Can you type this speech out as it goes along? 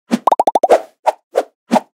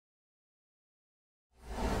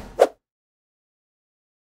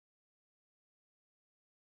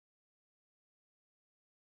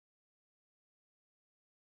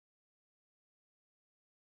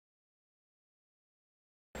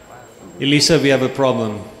Elisa, we have a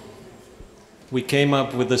problem. We came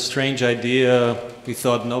up with a strange idea. We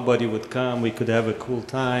thought nobody would come, we could have a cool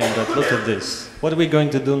time, but look at this. What are we going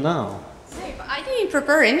to do now? I didn't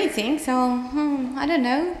prepare anything, so I don't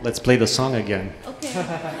know. Let's play the song again.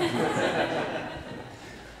 Okay.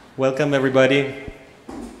 Welcome, everybody.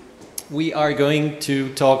 We are going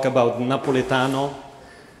to talk about Napoletano,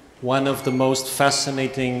 one of the most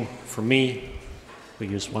fascinating, for me, for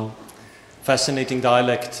you as well, fascinating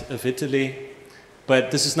dialect of Italy.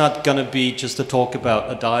 But this is not going to be just a talk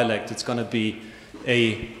about a dialect. It's going to be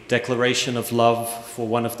a declaration of love for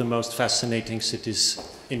one of the most fascinating cities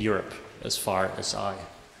in Europe, as far as I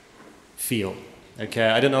feel. Okay,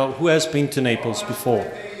 I don't know, who has been to Naples before?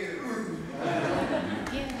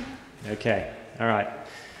 Okay, all right.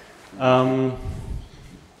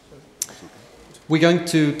 We're going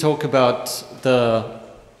to talk about the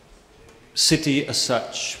city as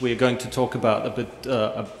such. We're going to talk about a bit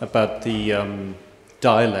about the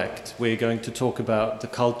dialect. We're going to talk about the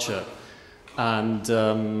culture, and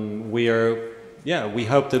we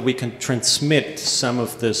hope that we can transmit some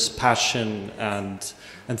of this passion and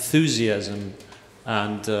enthusiasm,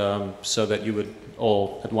 and so that you would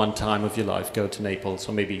all at one time of your life go to Naples,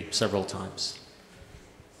 or maybe several times.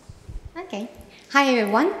 Okay. Hi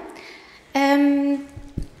everyone.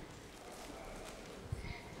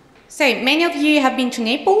 So many of you have been to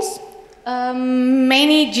Naples.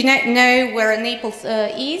 Many do not know where Naples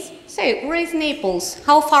is. So where is Naples?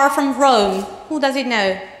 How far from Rome? Who does it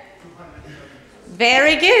know?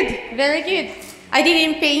 Very good, very good. I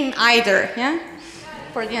didn't pay him either, yeah,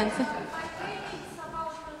 for the answer.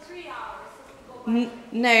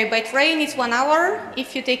 No, by train it's 1 hour.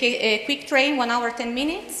 If you take a quick train, 1 hour 10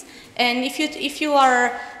 minutes. And if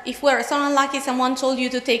we're so unlucky someone told you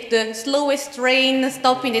to take the slowest train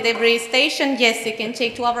stopping at every station, yes, it can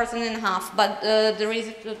take 2 hours and a half. But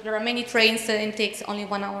there are many trains and it takes only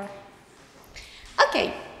 1 hour.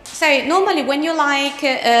 Okay, so normally when you like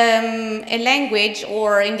a language,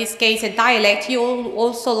 or in this case a dialect, you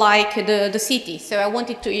also like the city. So I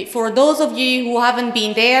wanted to, for those of you who haven't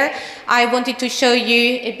been there, I wanted to show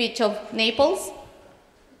you a bit of Naples.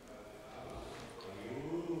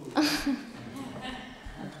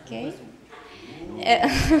 Okay.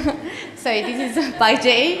 So this is by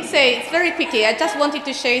Jay. So it's very quickly. I just wanted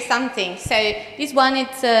to show you something. So this one,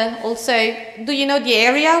 it's also. Do you know the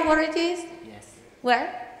area where it is? Yes.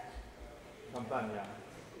 Where? Campania.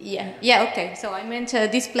 Yeah. Yeah. Okay. So I meant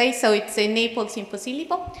this place. So it's in Naples, in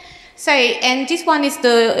Posillipo. So, and this one is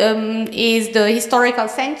the historical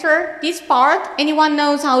center. This part, anyone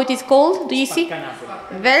knows how it is called? Do you see?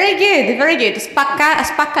 Very good, very good.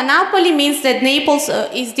 Spacca Napoli means that Naples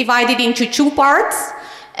is divided into two parts,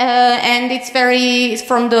 and it's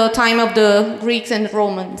from the time of the Greeks and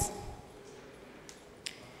Romans.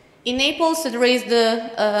 In Naples, there is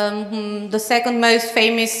the second most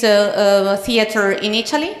famous theater in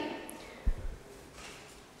Italy.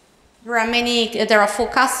 There are 4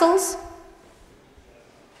 castles.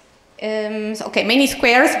 Okay, many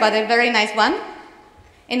squares, but a very nice one.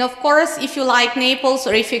 And of course, if you like Naples,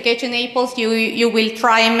 or if you get to Naples, you will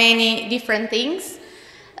try many different things,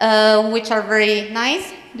 which are very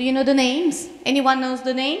nice. Do you know the names? Anyone knows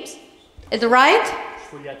the names? Is it right?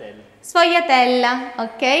 Sfogliatella. Sfogliatella,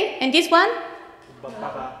 okay. And this one?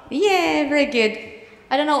 Yeah, very good.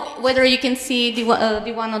 I don't know whether you can see the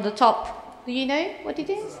one on the top. Do you know what it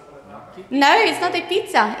is? No, it's not a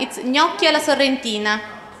pizza. It's gnocchi alla sorrentina.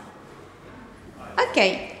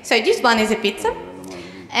 Okay, so this one is a pizza.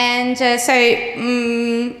 And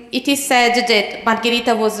it is said that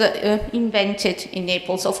margherita was invented in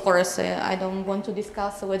Naples. Of course, I don't want to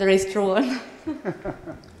discuss whether it's true or not.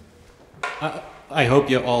 I hope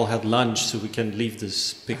you all had lunch so we can leave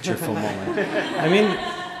this picture for a moment. I mean,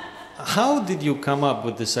 how did you come up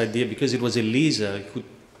with this idea? Because it was Elisa who,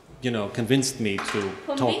 convinced me to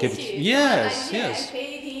talk. You? Yes, yes. yes. I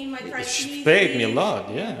paid him. I tried She paid me a lot.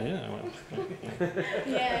 Yeah, yeah. Well,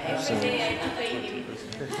 yeah, every day I paid him.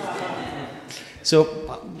 So,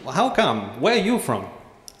 how come? Where are you from?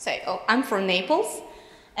 So, I'm from Naples,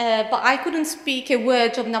 but I couldn't speak a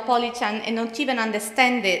word of Neapolitan and not even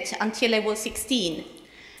understand it until I was 16.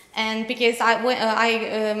 And because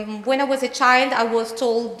when I was a child, I was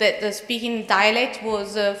told that speaking dialect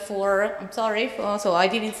was so I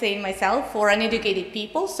didn't say it myself, for uneducated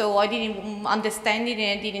people, so I didn't understand it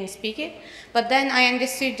and I didn't speak it. But then I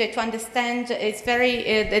understood that to understand,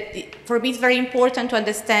 for me it's very important to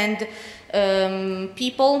understand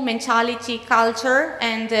people, mentality, culture,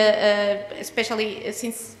 and especially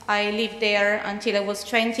since I lived there until I was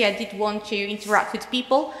 20, I did want to interact with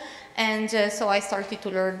people. And so I started to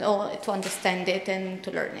learn, to understand it and to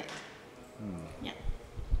learn it. Yeah.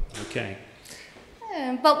 Okay.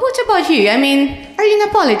 But what about you? I mean, are you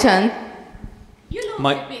Neapolitan? You look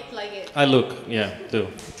a bit like it. I look, yeah, do.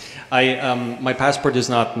 My passport is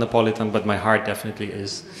not Neapolitan, but my heart definitely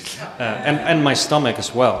is, and my stomach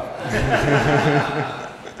as well.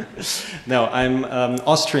 No, I'm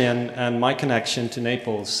Austrian, and my connection to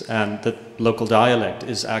Naples and the local dialect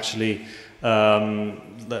is actually.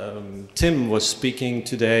 Tim was speaking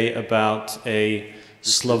today about a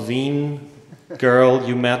Slovene girl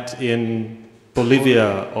you met in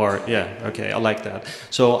Bolivia, or yeah, okay, I like that.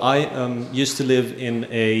 So I used to live in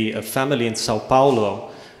a family in Sao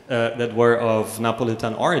Paulo that were of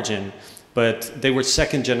Neapolitan origin, but they were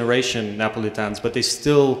second generation Napolitans, but they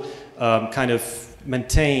still kind of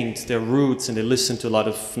maintained their roots and they listened to a lot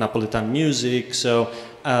of Neapolitan music. So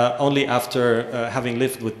only after having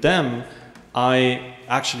lived with them, I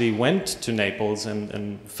actually went to Naples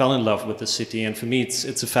and fell in love with the city. And for me,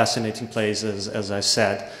 it's a fascinating place, as I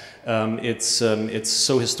said. It's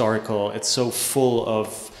so historical. It's so full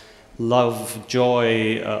of love,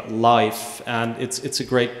 joy, life, and it's a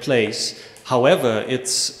great place. However,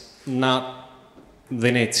 it's not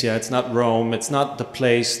Venezia, it's not Rome, it's not the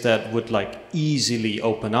place that would like easily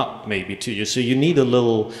open up maybe to you. So you need a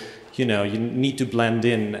little, you need to blend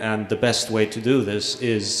in, and the best way to do this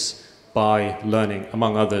is by learning,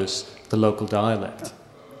 among others, the local dialect.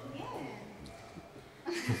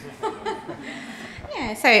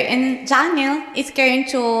 Yeah, so and Daniel is going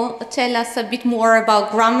to tell us a bit more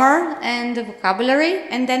about grammar and the vocabulary,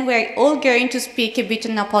 and then we're all going to speak a bit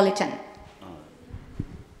Neapolitan.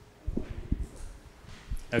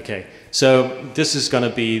 Okay, so this is going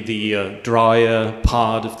to be the drier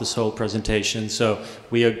part of this whole presentation. So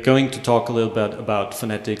we are going to talk a little bit about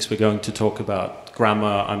phonetics. We're going to talk about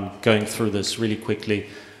grammar. I'm going through this really quickly.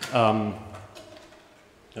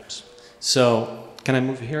 Oops. So can I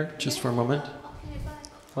move here just for a moment?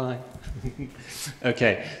 Bye.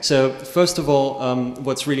 Okay, so first of all,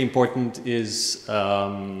 what's really important is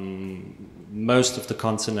most of the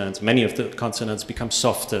consonants, many of the consonants become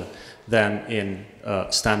softer than in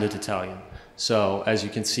standard Italian. So as you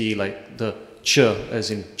can see, like the ch,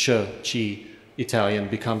 as in ch, chi, Italian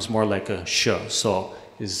becomes more like a sh, so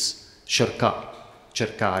is cerca,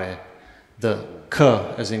 cercare. The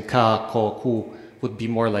k, as in ka, ko, ku, would be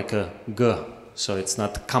more like a g, so it's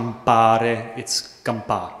not campare, it's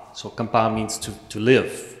campa. So campa means to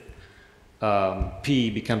live. P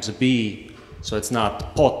becomes a b, so it's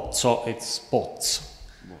not pozzo, it's poz.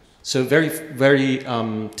 So very, very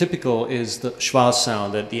typical is the schwa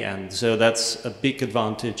sound at the end. So that's a big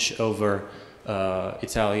advantage over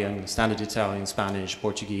Italian, standard Italian, Spanish,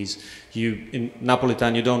 Portuguese. In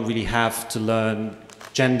Napolitan, you don't really have to learn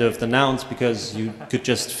gender of the nouns because you could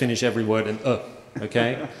just finish every word in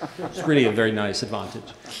okay? It's really a very nice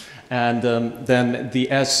advantage. And then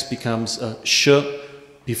the S becomes a sh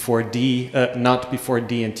before D, not before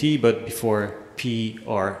D and T, but before P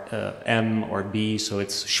or M or B, so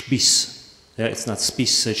it's spis. Yeah, it's not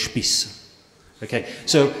spis, it's spis. Okay,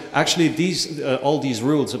 so actually all these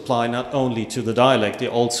rules apply not only to the dialect, they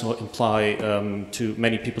also apply to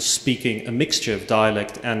many people speaking a mixture of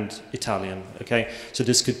dialect and Italian. Okay, so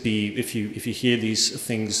this could be, if you hear these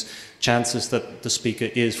things, chances that the speaker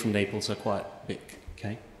is from Naples are quite big.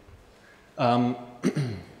 Okay,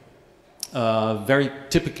 very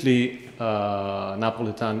typically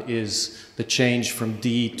Napolitan is the change from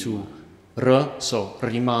D to R, so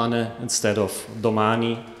rimane instead of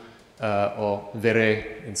domani, or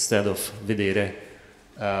vere instead of vedere.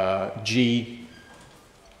 G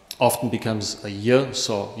often becomes a Y,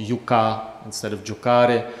 so juca instead of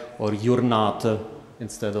giocare, or giornate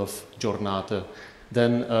instead of giornate.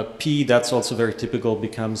 Then P, that's also very typical,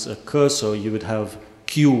 becomes a K, so you would have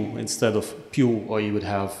Q instead of più, or you would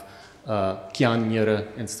have chiagnere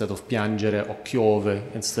instead of piangere, or chiove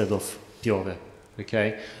instead of piove.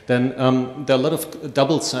 Okay. Then there are a lot of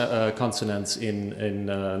double consonants in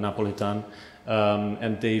Napolitan,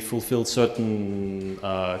 and they fulfill certain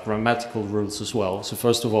grammatical rules as well. So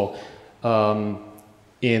first of all,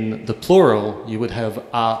 in the plural, you would have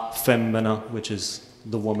a femmina, which is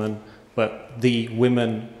the woman, but the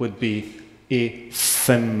women would be e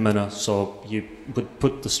femmina, so you would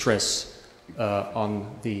put the stress on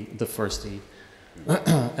the first E.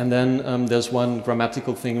 And then there's one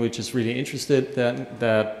grammatical thing which is really interesting,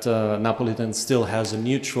 that Napolitan still has a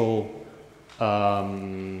neutral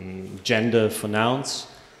gender for nouns.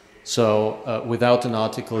 So without an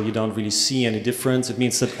article you don't really see any difference. It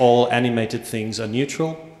means that all animated things are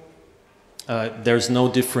neutral. There's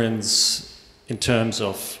no difference in terms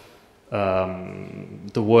of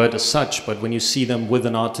the word as such, but when you see them with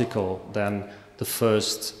an article, then the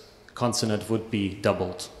first consonant would be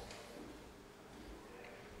doubled.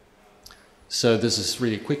 So this is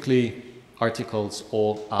really quickly articles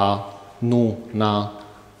o, a, nu, na,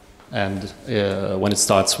 and when it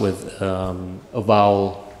starts with a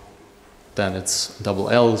vowel, then it's double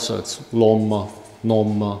L, so it's lom,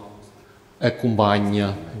 nom,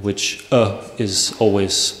 accompagna, which is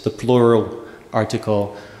always the plural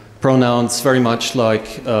article. Pronouns very much like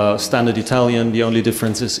standard Italian, the only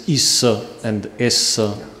difference is is and es,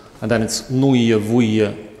 and then it's nuie,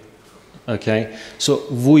 vuie. Okay, so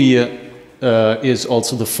vuie is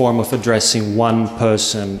also the form of addressing one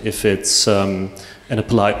person if it's in a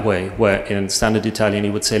polite way, where in standard Italian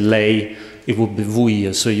you would say lei, it would be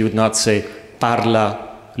vuie, so you would not say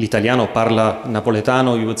parla l'italiano, parla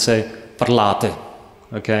napoletano, you would say parlate,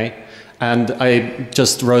 okay? And I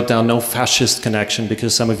just wrote down no fascist connection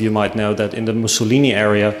because some of you might know that in the Mussolini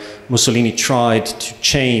area, Mussolini tried to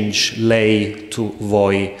change lei to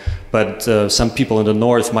voi, but some people in the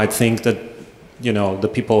north might think that, you know, the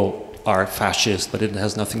people are fascist, but it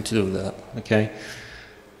has nothing to do with that, okay?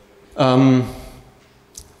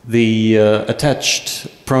 The attached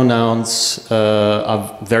pronouns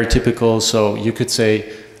are very typical, so you could say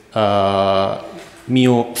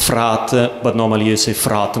mio frate, but normally you say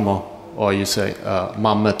fratemo, or you say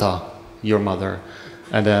mammeta, your mother.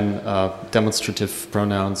 And then demonstrative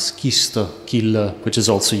pronouns, kiste, kille, which is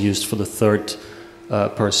also used for the third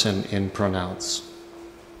person in pronouns.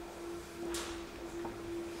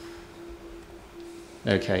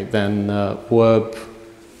 Okay, then verb,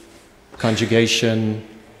 conjugation,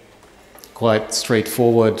 quite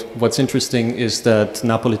straightforward. What's interesting is that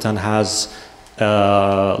Napolitan has,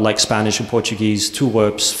 like Spanish and Portuguese, two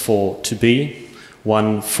verbs for to be.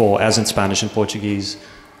 One for, as in Spanish and Portuguese,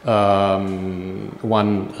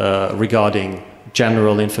 one regarding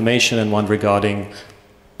general information and one regarding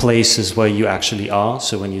places where you actually are.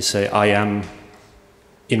 So when you say, I am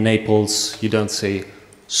in Naples, you don't say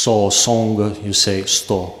so song, you say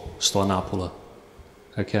sto a Napoli.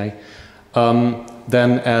 Okay?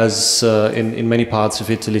 Then as in many parts of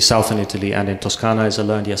Italy, southern Italy and in Toscana, as I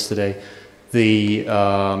learned yesterday, the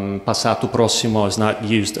passato prossimo is not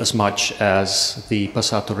used as much as the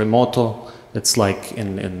passato remoto. It's like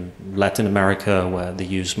in Latin America where they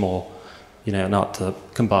use more, you know, not the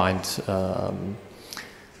combined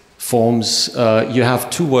forms. You have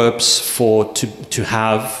two verbs for to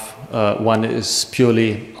have. One is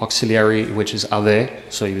purely auxiliary, which is ave,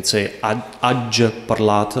 so you would say agge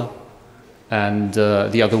parlate. And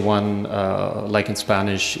the other one, like in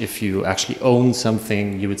Spanish, if you actually own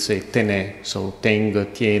something, you would say tene, so tengo,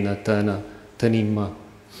 tiene, tene, tenim.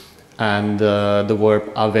 And the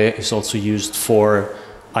verb ave is also used for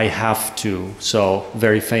I have to. So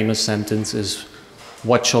very famous sentence is,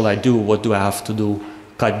 what shall I do? What do I have to do?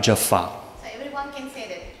 Kaggia fa. So everyone can say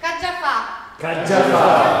that. Kaggia fa. Kaggia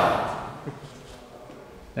fa.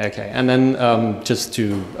 Okay, and then just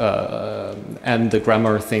to end the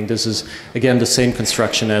grammar thing, this is again the same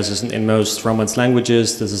construction as in most Romance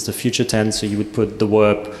languages. This is the future tense, so you would put the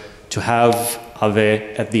verb to have,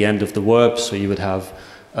 ave, at the end of the verb, so you would have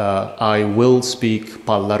I will speak,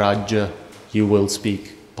 parlerai, you will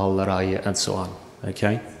speak, parlerai, and so on,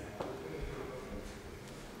 okay?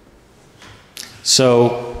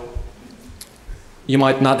 So you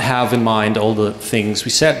might not have in mind all the things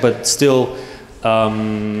we said, but still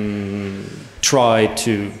try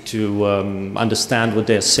to understand what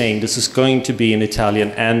they're saying. This is going to be in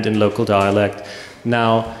Italian and in local dialect.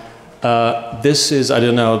 Now, this is, I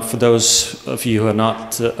don't know, for those of you who are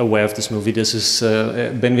not aware of this movie, this is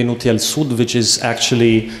Benvenuti al Sud, which is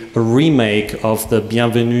actually a remake of the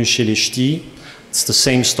Bienvenue chez les Ch'tis. It's the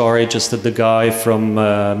same story, just that the guy from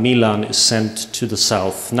Milan is sent to the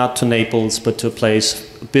south, not to Naples, but to a place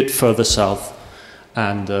a bit further south.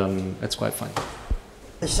 And it's quite fine.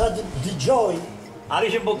 Messaggio di Joy.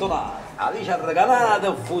 Alice Bottonà, Alice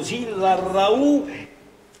Arregalata, Fusilla Raù.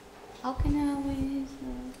 How can I always...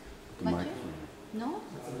 No?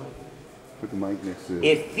 Put the mic next to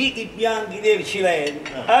E fichi bianchi del Cilento.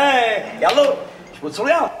 E allora,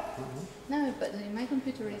 spuzzoliamo. No, but my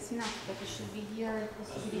computer is enough, but it should be here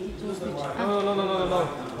possibility to switch. No.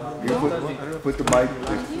 you put the mic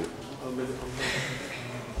next to it.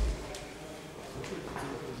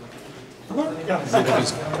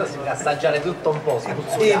 Assaggiare tutto un po',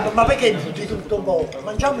 Ma perché di tutto un po'?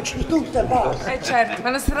 Mangiamoci di tutto e basta. Certo,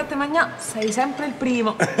 quando si tratta di mangiare sei sempre il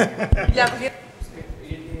primo. Ok.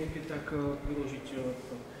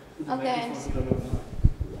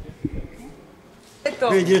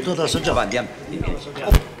 Vedi diretto da assaggiare. Andiamo.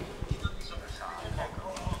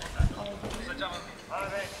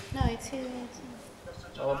 No, it's here.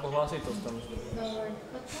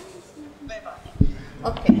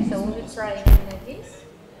 Okay, so we'll try again like this.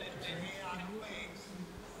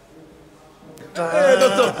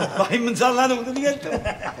 Dottor, ma in mezz'all'anno non niente.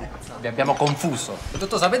 Vi abbiamo confuso.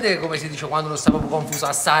 Dottor, sapete come si dice quando uno sta proprio confuso?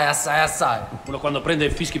 Assai, assai, assai. Uno quando prende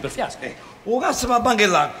il fischi per fiaschi. Un cazzo ma banca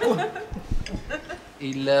l'acqua.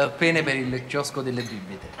 Il pene per il chiosco delle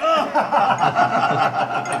bibite.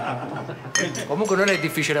 Comunque non è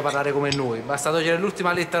difficile parlare come noi, basta togliere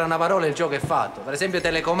l'ultima lettera a una parola e il gioco è fatto. Per esempio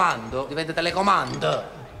telecomando diventa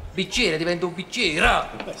telecomando. Bicchiere diventa un bicchiere.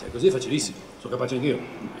 Beh, se è così è facilissimo, sono capace anch'io.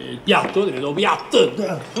 Il piatto diventa un piatto.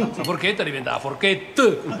 La forchetta diventa forchetta.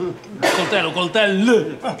 Il coltello,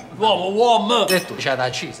 coltello. L'uomo, uomo. Detto, c'è da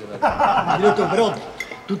accise. Direttore, però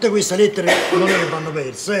tutte queste lettere non è che vanno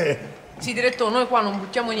perse. Sì, direttore, noi qua non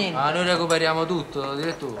buttiamo niente. Ma noi recuperiamo tutto,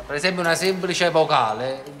 direttore. Per esempio una semplice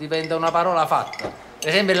vocale diventa una parola fatta. Per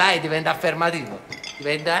esempio la E diventa affermativo.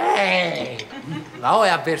 Diventa ehi. La O è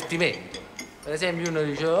avvertimento. Per esempio uno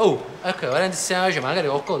dice, oh, ecco, veramente stiamo facendo magari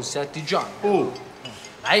qualcosa, stiamo artigiano. Oh.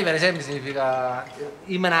 La I per esempio significa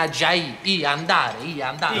imanaggiai, andare,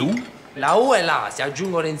 andare. La U e la A si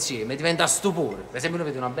aggiungono insieme, diventa stupore. Per esempio uno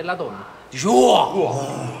vede una bella donna, dice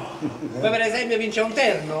wow! Poi per esempio vince un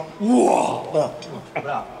terno. Wow!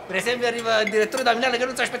 Bravo. Per esempio arriva il direttore da Milano che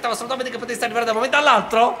non si aspettava assolutamente che potesse arrivare da un momento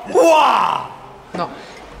all'altro. Wow! No.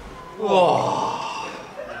 Wow!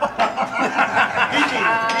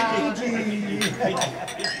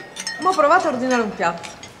 Ma provate a ordinare un piatto.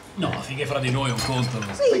 No, finché fra di noi è un conto.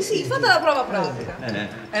 Sì, fate la prova pratica.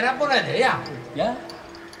 È una buona idea. Yeah?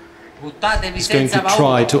 Buttatevi He's going senza to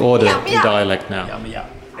paura. try to order in dialect now.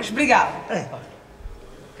 Sbrigate.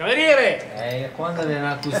 Cameriere! Quando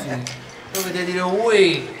viene così, dovete dire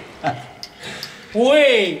ui.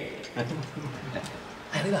 Ui!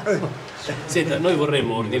 Senta, noi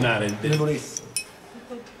vorremmo ordinare.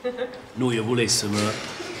 Noi volessimo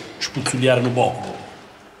spuzzugliare un poco.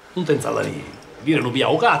 Non tenzalla lì. Dire non via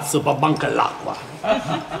o cazzo per banca l'acqua.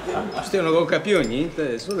 Stiamo non capiamo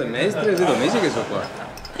niente, sono le mestre e le mesi che sono qua.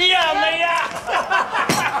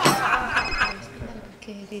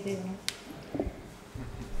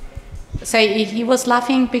 So he was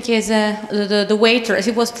laughing because the waiter,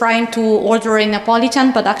 he was trying to order in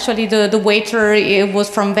Neapolitan, but actually the waiter was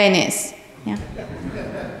from Venice. Yeah.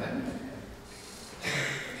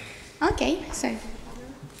 Okay, so.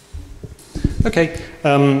 Okay.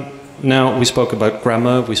 Now we spoke about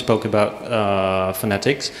grammar, we spoke about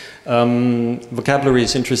phonetics. Vocabulary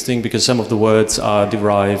is interesting because some of the words are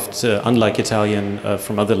derived, unlike Italian,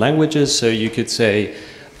 from other languages. So you could say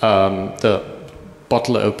the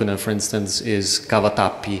bottle opener, for instance, is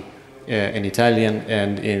cavatappi in Italian,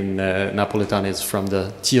 and in Napolitan it's from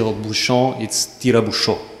the tire-bouchon, it's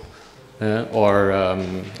tirabouchon. Or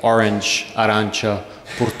orange, arancia,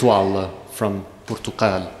 portuale from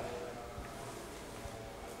Portugal.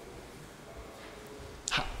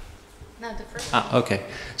 Okay.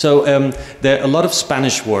 So there are a lot of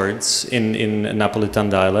Spanish words in Napolitan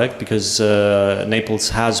dialect because Naples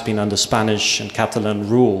has been under Spanish and Catalan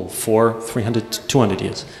rule for 300 to 200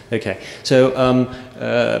 years. Okay. So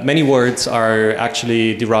many words are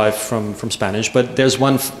actually derived from Spanish, but there's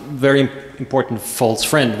one very important false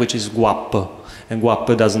friend, which is guapo. And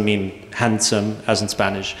guapo doesn't mean handsome, as in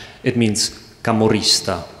Spanish. It means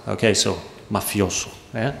camorrista. Okay, so mafioso.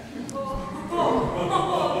 Yeah?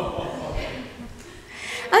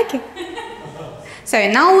 Okay. So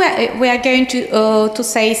now we are going to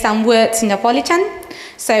say some words in Neapolitan.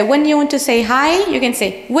 So when you want to say hi, you can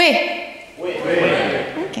say we.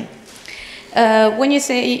 Okay. When you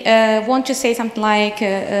say want to say something like,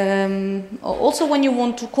 also when you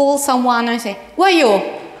want to call someone, you say guayo.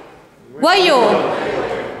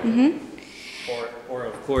 Mm-hmm. Or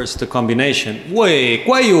of course the combination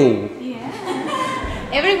guayo.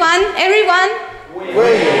 Yeah. Everyone.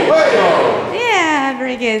 Yeah,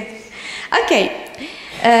 very good. Okay.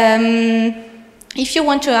 If you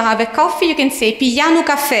want to have a coffee, you can say pigliano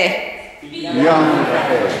caffè.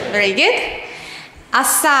 Very good.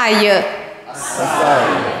 Assai.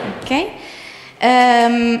 Okay.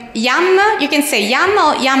 Yam, you can say yam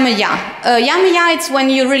or yam ya. Yam ya, it's when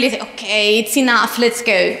you really say, okay, it's enough, let's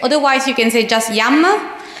go. Otherwise, you can say just yam.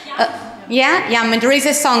 Yeah, yam. There is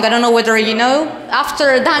a song, I don't know whether you know.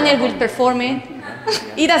 After Daniel will perform it.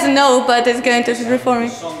 He doesn't know, but he's going to perform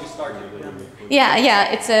it.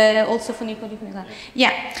 Yeah, it's also for Nicole.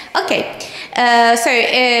 Yeah, okay. So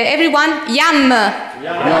everyone, yam.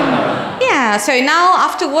 Yeah, so now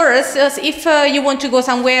afterwards, if you want to go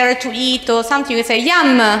somewhere to eat or something, you say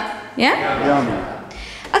yam. Yeah?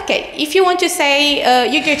 Okay, if you want to say,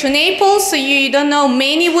 you go to Naples, so you don't know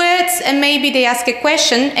many words, and maybe they ask a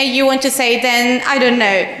question, and you want to say then, I don't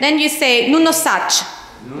know, then you say, non lo saccio.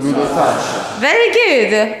 Non lo saccio. Very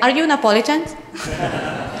good. Are you Neapolitan?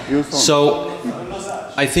 So,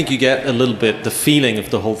 I think you get a little bit the feeling of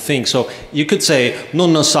the whole thing. So, you could say,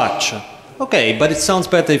 non lo saccio. Okay, but it sounds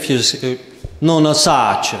better if you say, non lo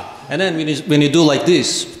saccio. And then when you do like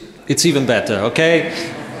this, it's even better, okay?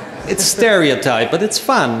 It's stereotype, but it's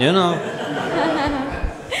fun, you know.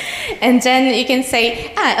 And then you can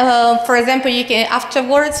say, for example, you can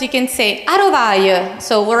afterwards you can say "Arovaio."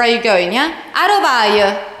 So where are you going? Yeah,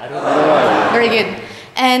 Arovaio. Very good.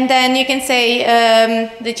 And then you can say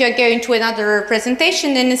that you're going to another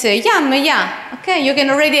presentation, and you say "Yam, yeah." Okay, you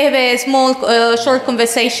can already have a small, short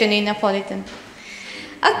conversation in Neapolitan.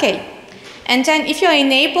 Okay. And then if you're in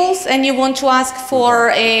Naples and you want to ask for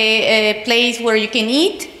a place where you can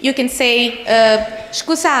eat, you can say,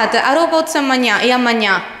 scusate, a robot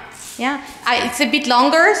mangià. Yeah, it's a bit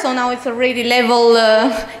longer, so now it's already level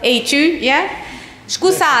A2, yeah?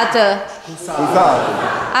 Scusate.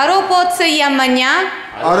 A robot mangià.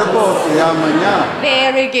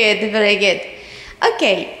 Very good, very good.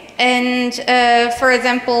 Okay, and for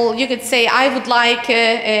example, you could say, I would like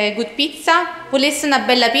a good pizza. Volesse una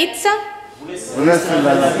bella pizza?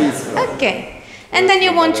 Okay. And then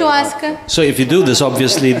you want to ask... So if you do this,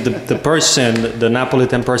 obviously the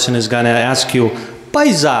Napolitan person is going to ask you,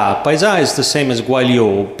 paisa. Paisa is the same as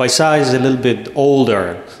guagliò. Paisa is a little bit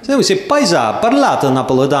older. So we say, paisa, parlate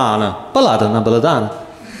napoletana. Parlate napoletana.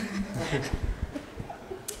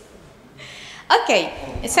 Okay.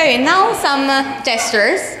 So now some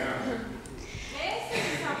gestures.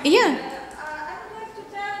 Yeah.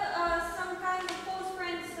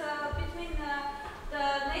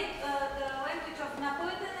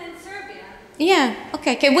 Yeah,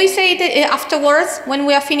 okay. Can we say it afterwards when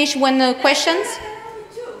we are finished when questions?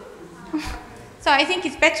 So I think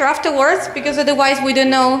it's better afterwards because otherwise we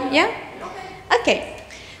don't know, yeah? Okay.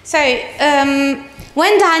 So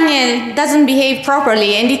when Daniel doesn't behave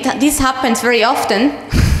properly, and this happens very often,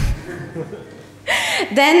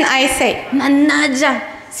 then I say, mannaggia,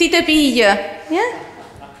 si te piglio, yeah?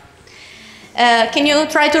 Can you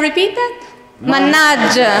try to repeat that?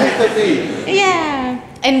 Mannaggia. Yeah.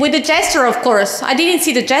 And with the gesture, of course. I didn't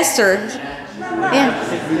see the gesture.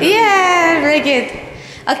 Yeah, yeah, very good.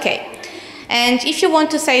 Okay. And if you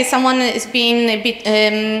want to say someone is being a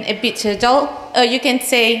bit dull, you can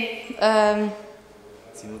say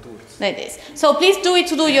like this. So please do it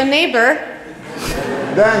to your neighbor.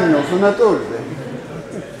 Daniel, sono turde.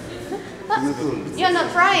 You're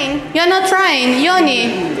not trying. You're not trying,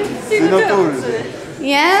 Yoni.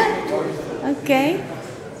 Yeah. Okay.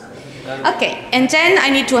 Okay, and then I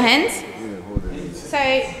need two hands. So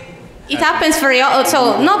it happens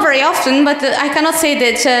so not very often, but I cannot say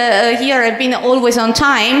that here I've been always on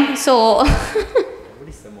time. So,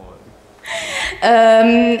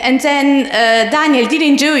 and then Daniel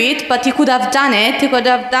didn't do it, but he could have done it. He could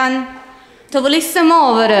have done. Te volesse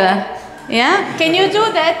muovere. Yeah, can you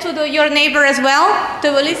do that to your neighbor as well? Te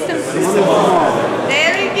volesse.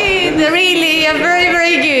 Very good, really, very,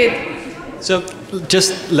 very good. So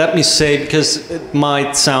just let me say, because it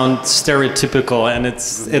might sound stereotypical, and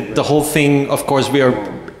the whole thing, of course, we are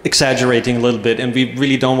exaggerating a little bit, and we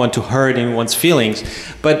really don't want to hurt anyone's feelings.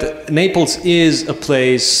 But Naples is a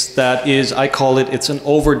place that is, I call it, it's an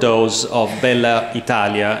overdose of Bella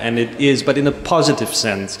Italia, and it is, but in a positive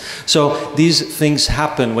sense. So these things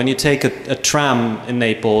happen when you take a tram in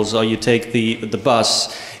Naples, or you take the bus.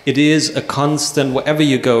 It is a constant, wherever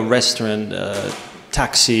you go, restaurant,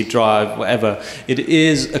 taxi, drive, whatever. It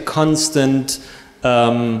is a constant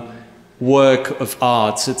work of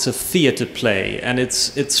arts. It's a theater play, and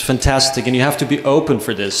it's fantastic, and you have to be open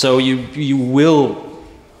for this. So you will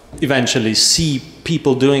eventually see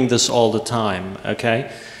people doing this all the time, okay?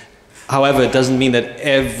 However, it doesn't mean that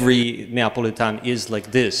every Neapolitan is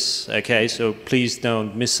like this, okay? So please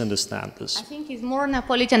don't misunderstand this. I think he's more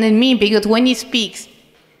Neapolitan than me, because when he speaks...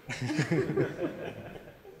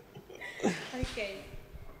 Okay.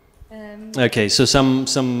 Okay, so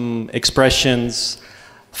some expressions.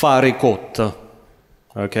 Fa ricotta.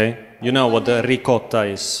 Okay, you know what the ricotta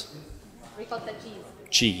is? Ricotta cheese.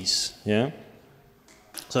 Cheese, yeah.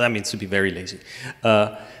 So that means to be very lazy.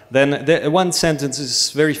 Then one sentence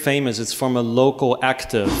is very famous. It's from a local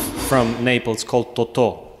actor from Naples called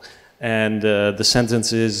Totò, and the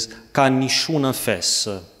sentence is "Ca nishuna fes."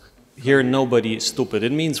 Here, nobody is stupid.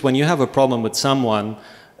 It means when you have a problem with someone,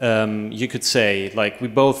 you could say, like, we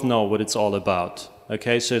both know what it's all about.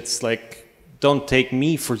 Okay, so it's like, don't take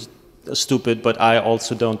me for stupid, but I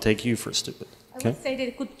also don't take you for stupid. would say that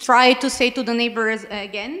you could try to say to the neighbors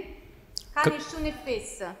again. Cane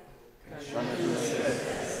fes.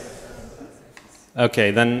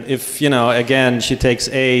 Okay, then if, you know, again, she takes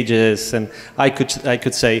ages, and I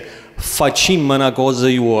could say, facciamo una cosa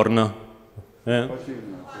iorna. Yeah.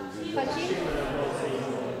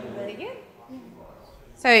 Very good.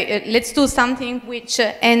 So let's do something which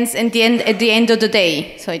ends at the end of the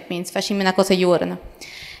day. So it means facciamo una cosa iorna.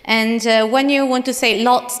 And when you want to say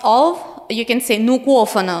lots of, you can say nu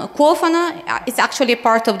kuofana. Kuofana is actually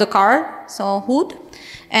part of the car, so hood.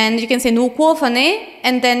 And you can say nu kuofane,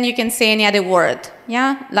 and then you can say any other word,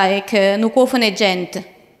 yeah, like nu kuofane gente.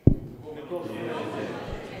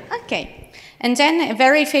 Okay, and then a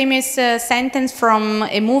very famous sentence from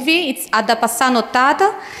a movie. It's "Ada passà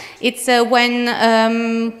nottata." It's when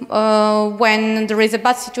there is a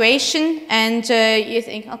bad situation, and you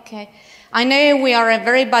think, okay, I know we are in a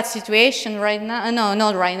very bad situation right now. No,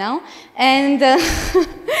 not right now. And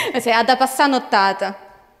I say "Ada passà nottata."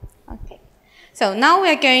 So now we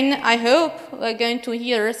are going, I hope, we're going to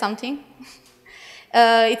hear something.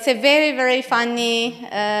 It's a very, very funny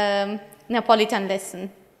Neapolitan lesson.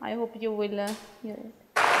 I hope you will hear it.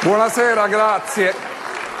 Buonasera, grazie.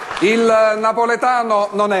 Il napoletano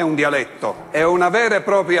non è un dialetto, è una vera e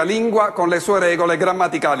propria lingua con le sue regole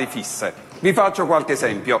grammaticali fisse. Vi faccio qualche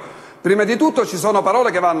esempio. Prima di tutto ci sono parole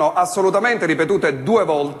che vanno assolutamente ripetute 2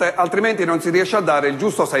 volte, altrimenti non si riesce a dare il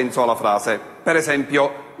giusto senso alla frase. Per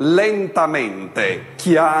esempio, lentamente,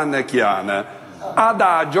 chiane chiane.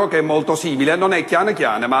 Adagio, che è molto simile, non è chiane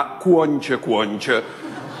chiane, ma quonce quonce.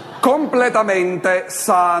 Completamente,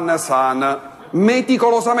 san san.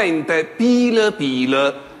 Meticolosamente, pile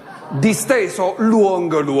pile. Disteso,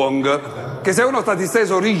 luong luong. Che se uno sta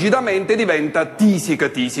disteso rigidamente diventa tisic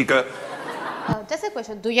tisic. Just a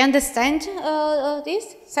question, do you understand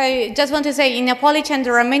this? So I just want to say, in Neapolitan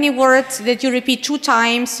there are many words that you repeat 2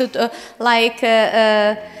 times, like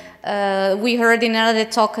we heard in another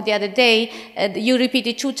talk the other day, you repeat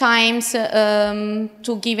it 2 times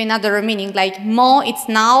to give another meaning, like mo, it's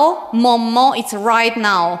now, mo, it's right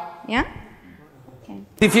now, yeah? Okay.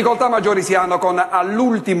 Difficoltà maggiori si hanno con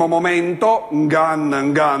all'ultimo momento,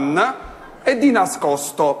 ngan, e di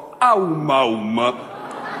nascosto, aum.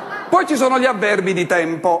 Poi ci sono gli avverbi di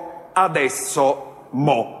tempo, adesso,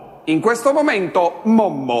 mo. In questo momento,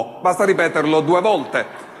 mommo, basta ripeterlo 2 volte.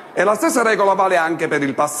 E la stessa regola vale anche per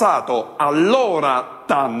il passato, allora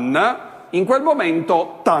tan, in quel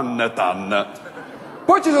momento tan.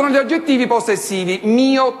 Poi ci sono gli aggettivi possessivi,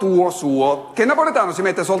 mio, tuo, suo, che in napoletano si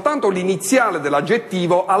mette soltanto l'iniziale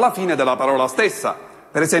dell'aggettivo alla fine della parola stessa.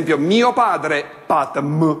 Per esempio, mio padre,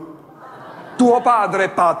 patm, tuo padre,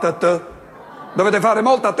 patat. Dovete fare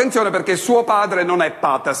molta attenzione perché suo padre non è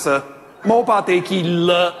patas, mo pate kill,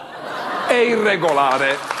 è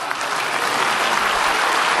irregolare.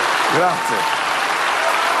 Grazie.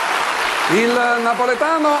 Il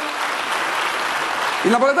napoletano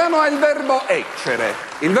ha il verbo eccere.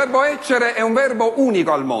 Il verbo eccere è un verbo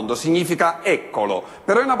unico al mondo, significa eccolo.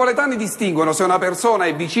 Però i napoletani distinguono se una persona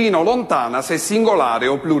è vicino o lontana, se è singolare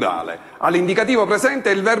o plurale. All'indicativo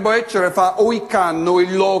presente il verbo eccere fa o il canno,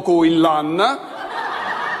 il loco o il lan,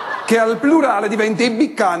 che al plurale diventa i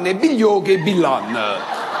biccanne, biglioghe e billan.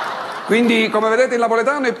 Quindi, come vedete, il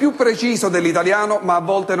napoletano è più preciso dell'italiano, ma a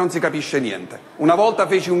volte non si capisce niente. Una volta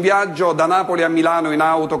feci un viaggio da Napoli a Milano in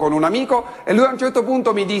auto con un amico e lui a un certo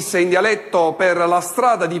punto mi disse in dialetto: per la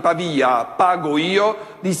strada di Pavia pago io,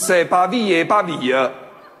 disse Pavie, Pavia.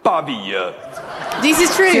 This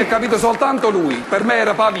is true. Si è capito soltanto lui, per me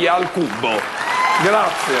era Pavia al cubo.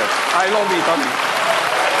 Grazie, I love Italy.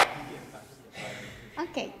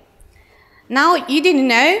 Okay. Now you didn't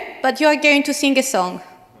know, but you are going to sing a song.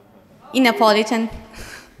 In Neapolitan.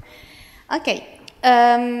 Okay.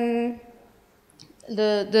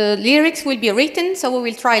 The lyrics will be written, so we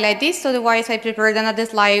will try like this. Otherwise, I prepared another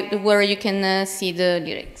slide where you can see the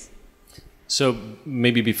lyrics. So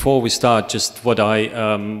maybe before we start, just what I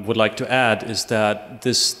would like to add is that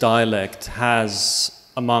this dialect has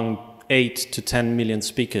among 8 to 10 million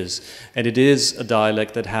speakers, and it is a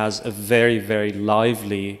dialect that has a very, very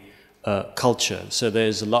lively culture. So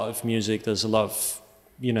there's a lot of music, there's a lot of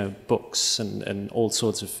books and all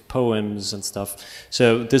sorts of poems and stuff.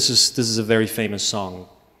 So this is a very famous song.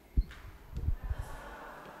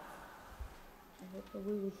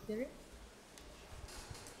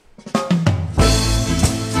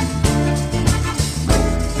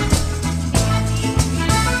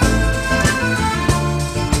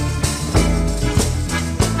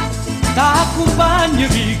 T'accompagno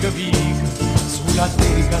vica sulla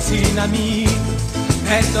terra sin amica.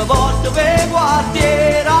 Nella volta per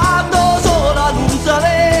guardiera, ando sola non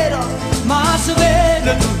vera, ma se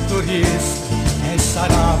riesce e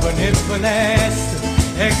sarà nel finestre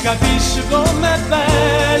e capisci com'è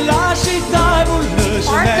bella la città e volle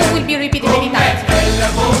Part will be repeated many times.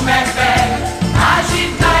 com'è bella la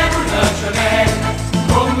città e volle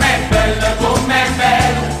com'è bella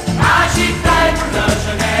la città e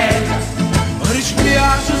volle mi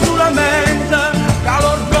dispiace solamente che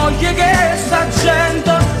l'orgoglio che sta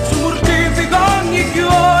gente si mortifica ogni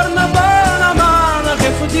giorno per una mano che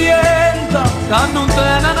fa diventa che non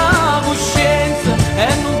tiene una coscienza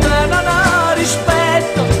e non tiene una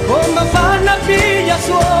rispetto come fanno a figlia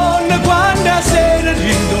suona quando a sera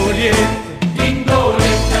rindolietta.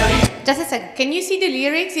 Just a second. Can you see the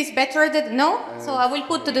lyrics? It's better that no. So I will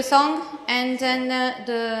put the song and then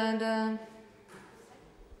the.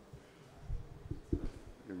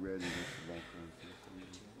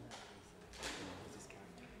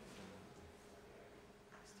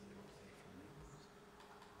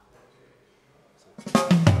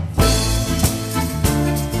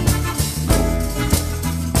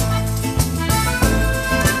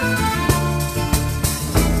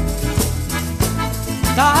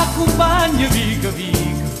 T'accompagno vica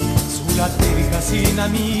sulla terra casina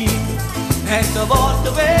amica e te volte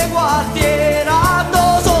per quartiere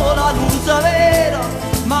ando sola non si vera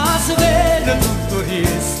ma si vede tutto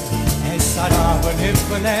questo e sarà nel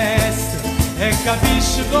finestre e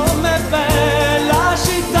capisci com'è bella la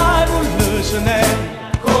città e volle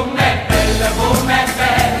com'è bella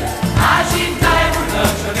la città e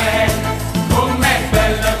volle com'è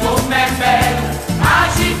bella la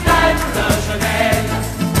città e volle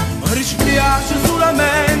mi dispiace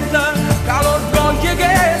solamente che l'orgoglio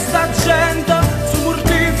che sta gente si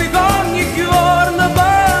mortifica ogni giorno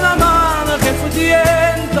per una mano che fa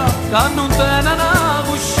diventa che non tiene una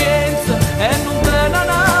coscienza e non tiene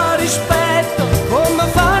una rispetto come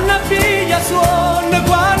fanno a figlia suona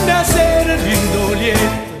quando a sera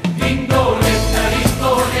rindolietta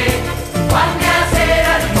quando a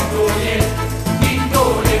sera rindolietta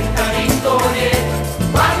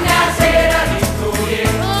quando a sera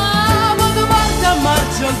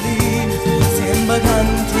sembra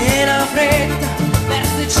che era fredda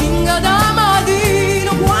verso 5 da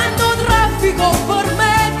mattino quando il traffico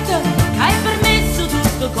permette che hai permesso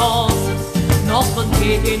tutte cose non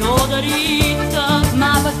perché ti non diritta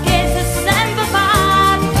ma perché se sempre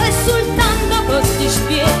fatto e soltanto per ti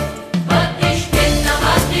spiegare è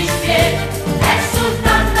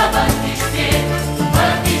soltanto per ti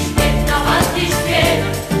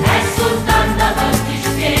spiegare è soltanto per ti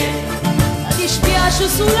spiegare mi dispiace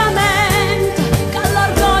solamente che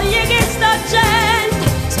l'orgoglio che sta gente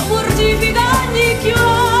si mortifica ogni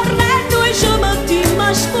giorno e noi ci mettiamo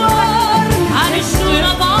a scuola a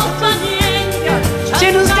nessuno porta niente c'è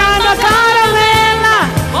un scando caramella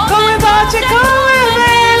come voce come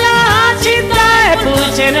bella città e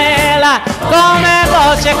pulcinella come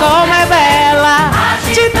voce come bella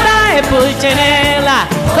città e pulcinella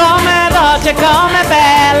come voce come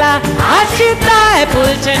bella a città e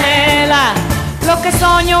pulcinella lo che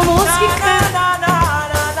sogno musica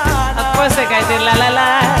a questo che hai la la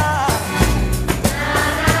la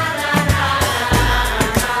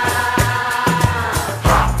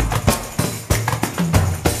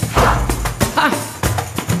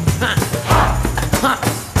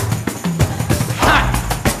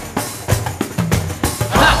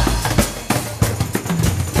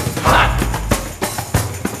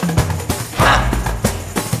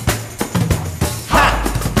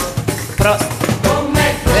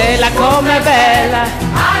come bella,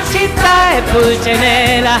 città e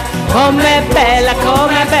pulcinella, come bella,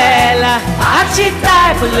 a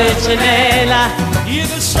città e pulcinella. Io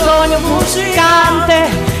sono musicante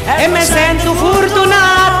e mi sento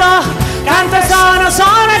fortunato, canto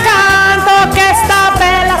sono canto che sta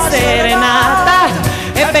bella serenata,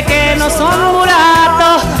 e perché non sono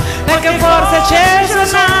murato, perché forse c'è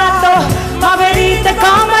suonato, ma vedete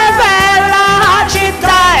com'è bella, a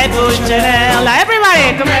città e pulcinella.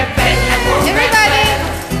 Everybody, com'è bella. Everybody!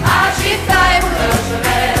 A città e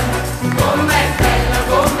pulcinella, com'è bella,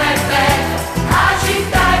 a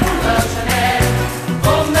città e pulcinella,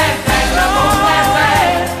 com'è bella,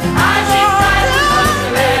 a città e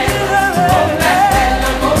pulcinella,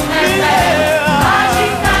 com'è bella, a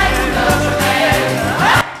città e pulcinella.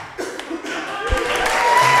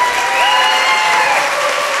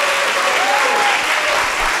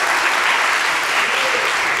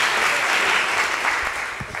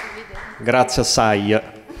 Grazie assai.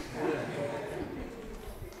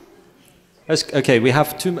 Okay, we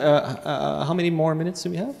have how many more minutes do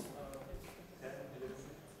we have?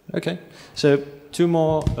 Okay, so two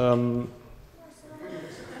more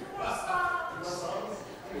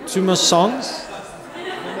songs.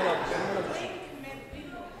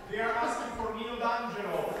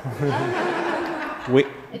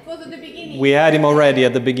 It was at the beginning. We had him already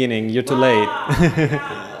at the beginning. You're too late.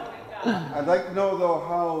 I'd like to know, though,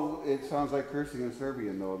 how it sounds like cursing in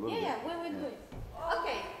Serbian, though, a little bit. Yeah, we'll do it.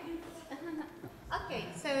 Okay. Okay,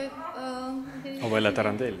 so... vuoi la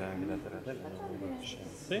tarantella?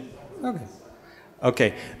 Sì? Okay.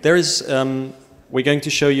 Okay, there is... we're going to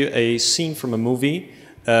show you a scene from a movie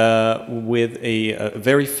with a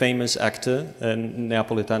very famous actor, a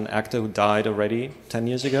Neapolitan actor who died already 10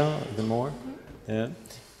 years ago, even more. Yeah.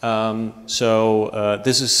 So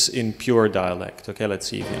this is in pure dialect. Okay, let's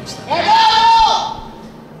see if you understand.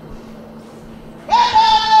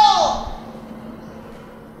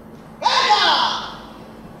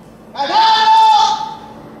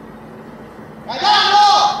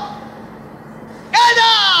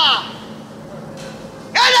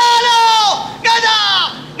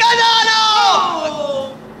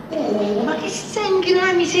 Ma che senti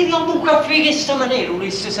la miseria un caffè che sta maniera,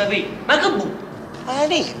 volessi sapere? Ma che bu?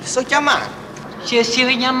 Sto chiamando. Se si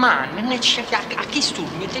viene a mano, non c'è a chi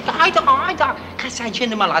studi? Che sai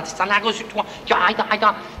gente malata, sta là così tua.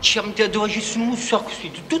 Dove ci sono un sacco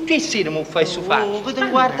di tutte le sere mi fai su fare. Oh, che ti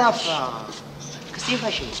guarda a fare? Che stai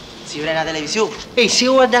facendo? Si vede la televisione? E se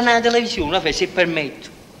guarda la televisione, se permetto.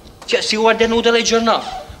 Cioè, si guarda il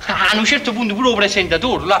telegiornale. A un certo punto pure il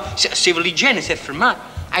presentatore, là, se l'igiene si è fermato.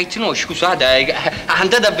 No, scusate,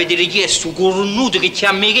 andate a vedere chi è sto cornuto che ti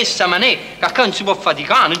ha messo questa maniera, che qua non si può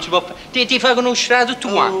faticare, non si può... Ti fa conoscere tutto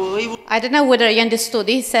quanto. I don't know whether you understood.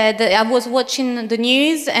 He said, I was watching the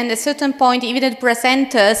news and at a certain point even the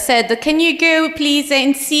presenter said, can you go please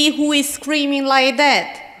and see who is screaming like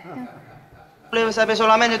that? Volevo sapere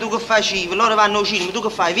solamente tu che facevi, loro vanno al cinema, tu che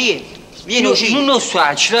fai? Vieni. Vieni al cinema. Non lo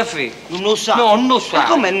sai, ce la fai. Non lo sai? No, non lo sai. Ma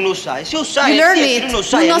come non lo sai? Se lo sai, You learn sì, it. non lo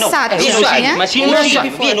sai, Non lo no. sai, Vieni al cinema. ma se non lo sai,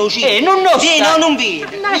 Vieni al cinema. non lo sai. Vieni o non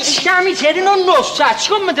vieni? Ma c'è miseria, non lo sai,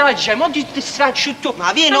 come te la dici? Ma ti distracci tu.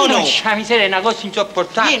 Ma vieni o no? C'è miseria, è una cosa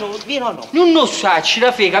insopportabile. Vieni o no? Non lo sai, ce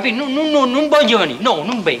la fai, capito? Non voglio venire, no,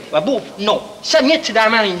 non vengo, vabbè, no. Sai, metti la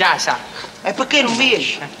mano in casa. E perché non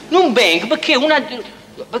vieni? Non vengo, perché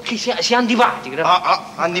perché sei antipatico.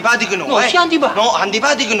 Antipatico no, No, sei antipatico. No,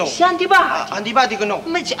 antipatico no. Sei antipatico. Antipatico no.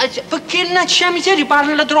 Ma perché non c'è miseria,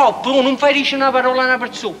 parla troppo, non fai dice una parola a una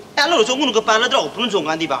persona. E allora sono uno che parla troppo, non sono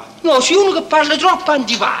antipatico. No, sei uno che parla troppo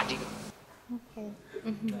antipatico.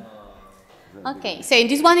 Okay, so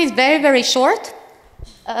this one is very, very short.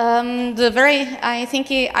 I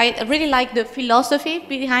really like the philosophy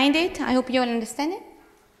behind it. I hope you all understand it.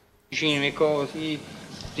 Cinema e così,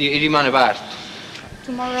 rimane parte.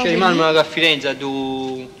 Tomorrow. Cioè rimane a Firenze a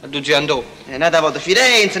due zio Antonio. È nata a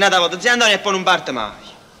Firenze, è nata a zio Antonio e poi non parte mai.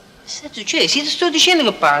 Cioè, ti sto dicendo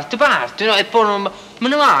che parte, no? E poi non me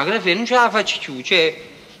ne manca, non ce la faccio più. Cioè,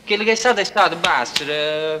 quello che è stato, basta,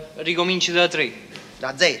 ricominci da 3.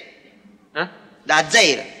 Da 0? Eh? Da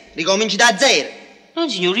 0. Ricominci da 0. No,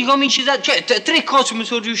 signore, ricominci da... Cioè, 3 cose mi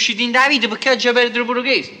sono riusciti in vita perché ho già perso pure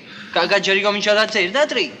questo. Che ho già ricominciato da 0, da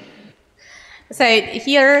 3. So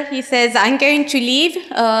here he says, I'm going to leave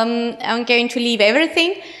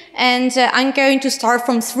everything, and I'm going to start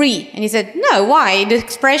from 3. And he said, no, why? The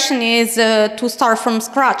expression is to start from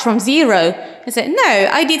scratch, from 0. I said, no,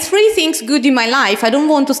 I did 3 things good in my life. I don't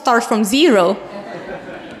want to start from 0.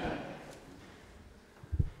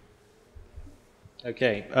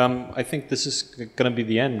 Okay, I think this is going to be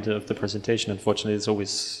the end of the presentation. Unfortunately, it's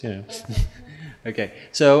always, you know. Okay,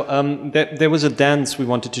 so there was a dance we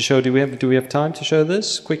wanted to show. Do we have time to show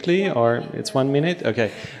this quickly, or it's 1 minute? Okay,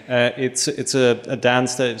 it's a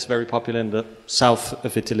dance that is very popular in the south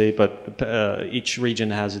of Italy, but each region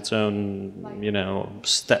has its own, you know,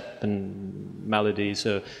 step and melody.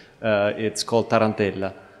 So it's called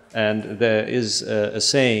tarantella, and there is a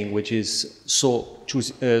saying which is "so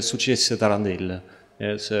successe tarantella,"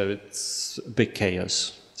 so it's a big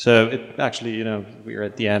chaos. So it actually, you know, we're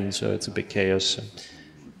at the end, so it's a big chaos.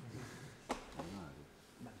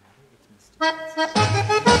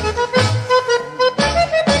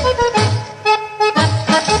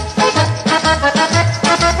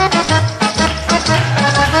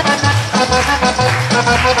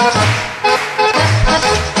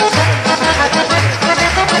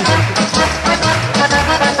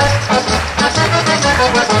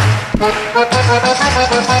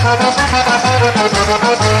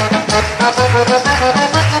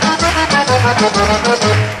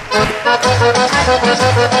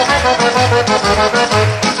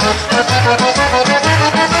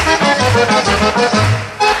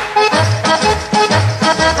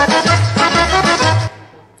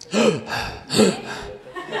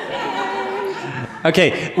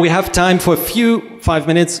 Okay, we have time for 5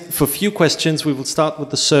 minutes for a few questions. We will start with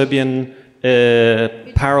the Serbian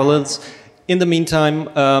parallels. In the meantime,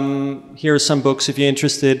 here are some books if you're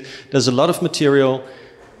interested. There's a lot of material.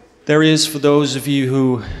 There is, for those of you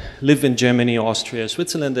who live in Germany, Austria,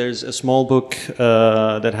 Switzerland, there's a small book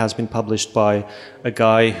that has been published by a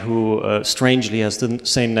guy who strangely has the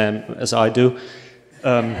same name as I do.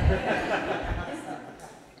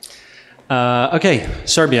 Okay,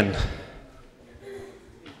 Serbian.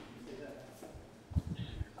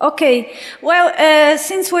 Okay, well,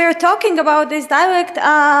 since we're talking about this dialect,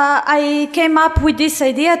 I came up with this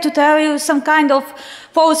idea to tell you some kind of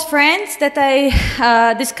false friends that I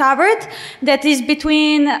discovered that is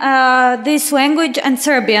between this language and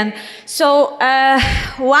Serbian. So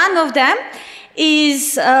one of them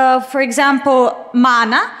is, for example,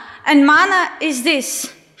 mana, and mana is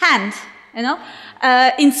this, hand, you know,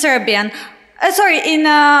 in Serbian. Sorry, in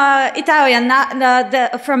Italian,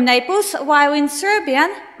 from Naples, while in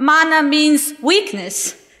Serbian, mana means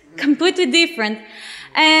weakness, completely different.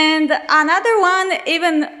 And another one,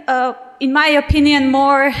 even in my opinion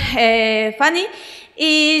more funny,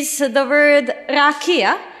 is the word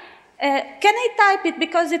rakia. Can I type it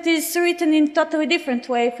because it is written in totally different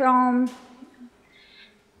way from...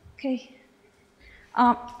 Okay.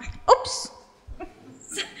 Oops.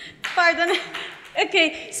 Pardon.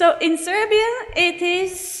 Okay, so in Serbian it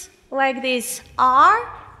is like this: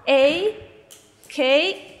 R-A-K-E-J-A,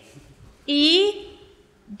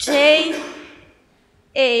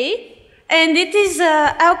 and it is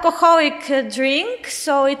an alcoholic drink,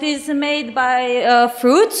 so it is made by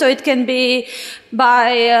fruit, so it can be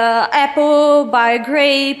by apple, by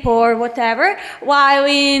grape, or whatever, while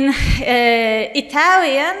in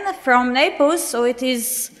Italian from Naples, so it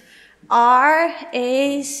is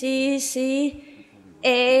R-A-C-C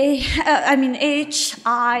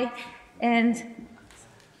H-I and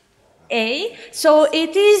A. So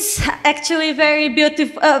it is actually very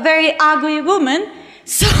beautiful, very ugly woman.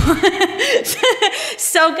 So,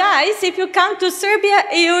 so guys, if you come to Serbia,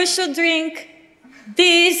 you should drink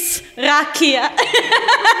this rakia.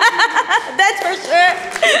 That's for sure.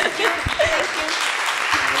 Okay.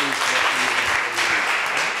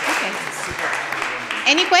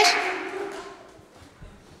 Any question?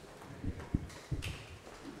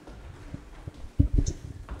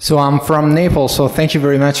 So I'm from Naples, so thank you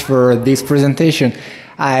very much for this presentation.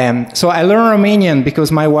 So I learned Romanian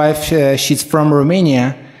because my wife, she's from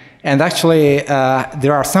Romania, and actually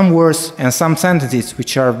there are some words and some sentences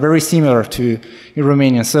which are very similar to in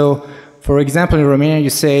Romanian. So, for example, in Romanian you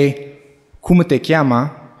say "Cum te cheamă,"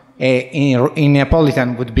 in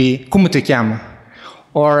Neapolitan would be "Cum te cheamă,"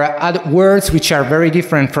 or other words which are very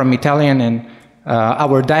different from Italian and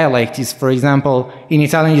our dialect is, for example, in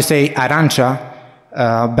Italian you say "arancia,"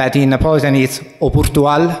 but in Neapolitan it's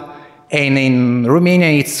 "oportual," and in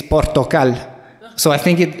Romanian it's "portocal." So I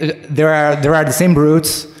think there are the same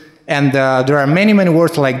roots, and there are many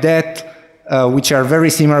words like that which are very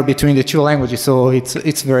similar between the two languages. So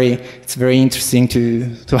it's very interesting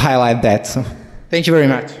to highlight that. So thank you very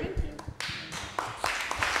much.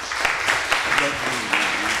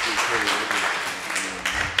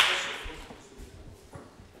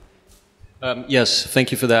 Yes,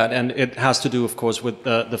 thank you for that. And it has to do, of course, with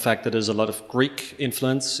the fact that there's a lot of Greek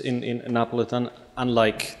influence in Neapolitan.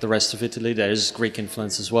 Unlike the rest of Italy, there is Greek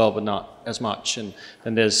influence as well, but not as much. And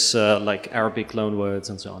then there's like Arabic loanwords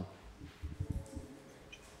and so on.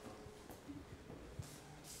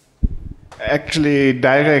 Actually,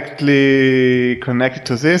 directly connected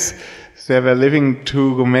to this, there were living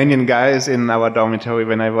two Romanian guys in our dormitory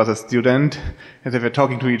when I was a student, and they were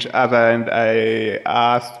talking to each other, and I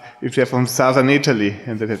asked if they're from southern Italy,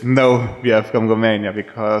 and they said, no, we are from Romania,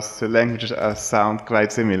 because the languages sound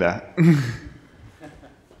quite similar.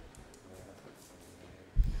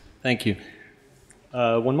 Thank you.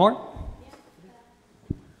 One more?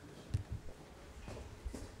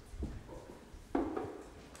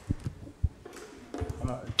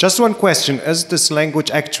 Just one question. Is this language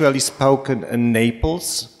actually spoken in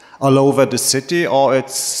Naples, all over the city, or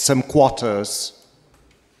it's some quarters?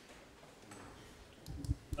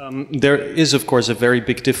 There is, of course, a very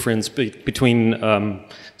big difference between,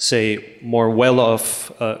 say, more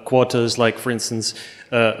well-off quarters, like, for instance,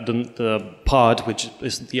 the part, which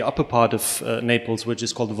is the upper part of Naples, which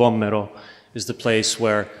is called Vomero, is the place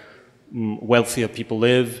where wealthier people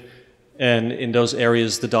live. And in those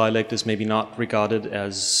areas, the dialect is maybe not regarded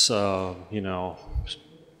as, you know,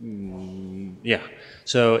 yeah.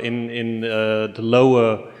 So in the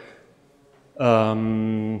lower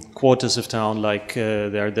quarters of town, like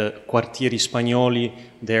there are the quartieri spagnoli,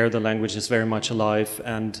 there the language is very much alive,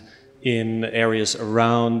 and in areas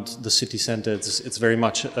around the city center, it's very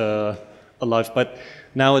much alive. But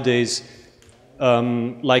nowadays,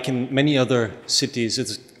 like in many other cities,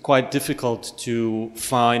 it's quite difficult to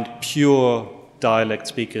find pure dialect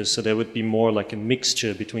speakers, so there would be more like a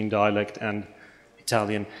mixture between dialect and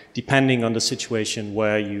Italian, depending on the situation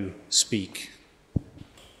where you speak.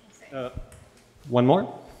 One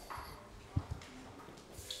more?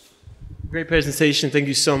 Great presentation, thank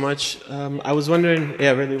you so much. I was wondering,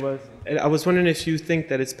 yeah, it really was. I was wondering if you think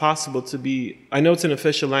that it's possible to be, I know it's an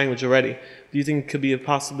official language already, do you think it could be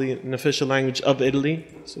possibly an official language of Italy?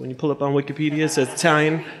 So when you pull up on Wikipedia, it says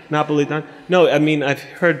Italian, Napolitan. No, I mean, I've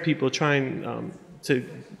heard people trying to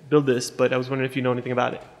build this, but I was wondering if you know anything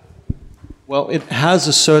about it. Well, it has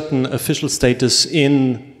a certain official status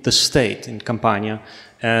in the state, in Campania,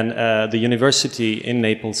 and the university in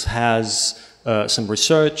Naples has some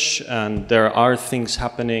research, and there are things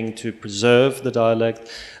happening to preserve the dialect.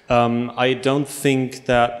 I don't think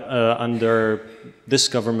that under this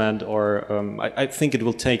government, or I think it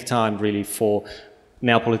will take time really for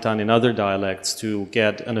Neapolitan and other dialects to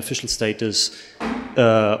get an official status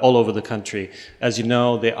all over the country. As you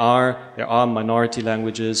know, there are minority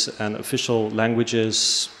languages and official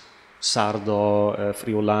languages, Sardo,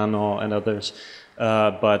 Friulano, and others.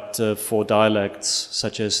 But for dialects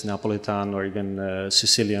such as Neapolitan or even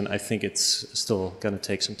Sicilian, I think it's still going to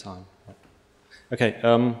take some time. Okay,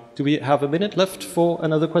 do we have a minute left for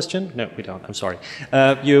another question? No, we don't, I'm sorry.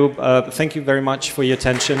 Thank you very much for your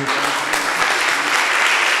attention.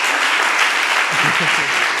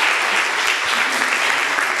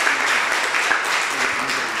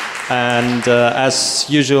 And as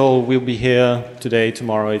usual, we'll be here today,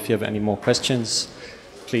 tomorrow. If you have any more questions,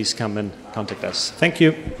 please come and contact us. Thank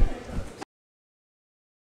you.